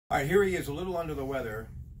All right, here he is, a little under the weather.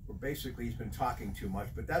 Basically, he's been talking too much,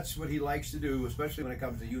 but that's what he likes to do, especially when it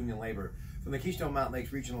comes to union labor. From the Keystone Mountain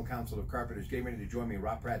Lakes Regional Council of Carpenters, getting ready to join me,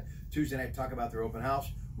 Rob Pratte, Tuesday night, talk about their open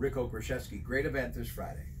house. Rick Okreshevsky, great event this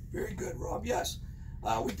Friday. Very good, Rob. Yes,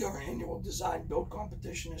 we do our annual design build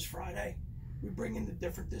competition this Friday. We bring in the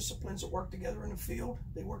different disciplines that work together in the field.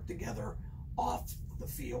 They work together off the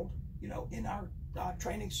field, you know, in our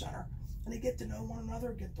training center, and they get to know one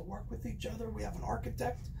another, get to work with each other. We have an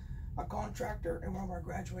architect, a contractor, and one of our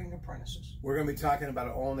graduating apprentices. We're going to be talking about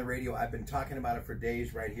it all on the radio. I've been talking about it for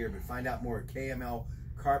days right here, but find out more at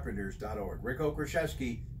kmlcarpenters.org. Rick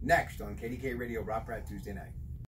Okreshevsky next on KDK Radio, Rob Pratte, Tuesday night.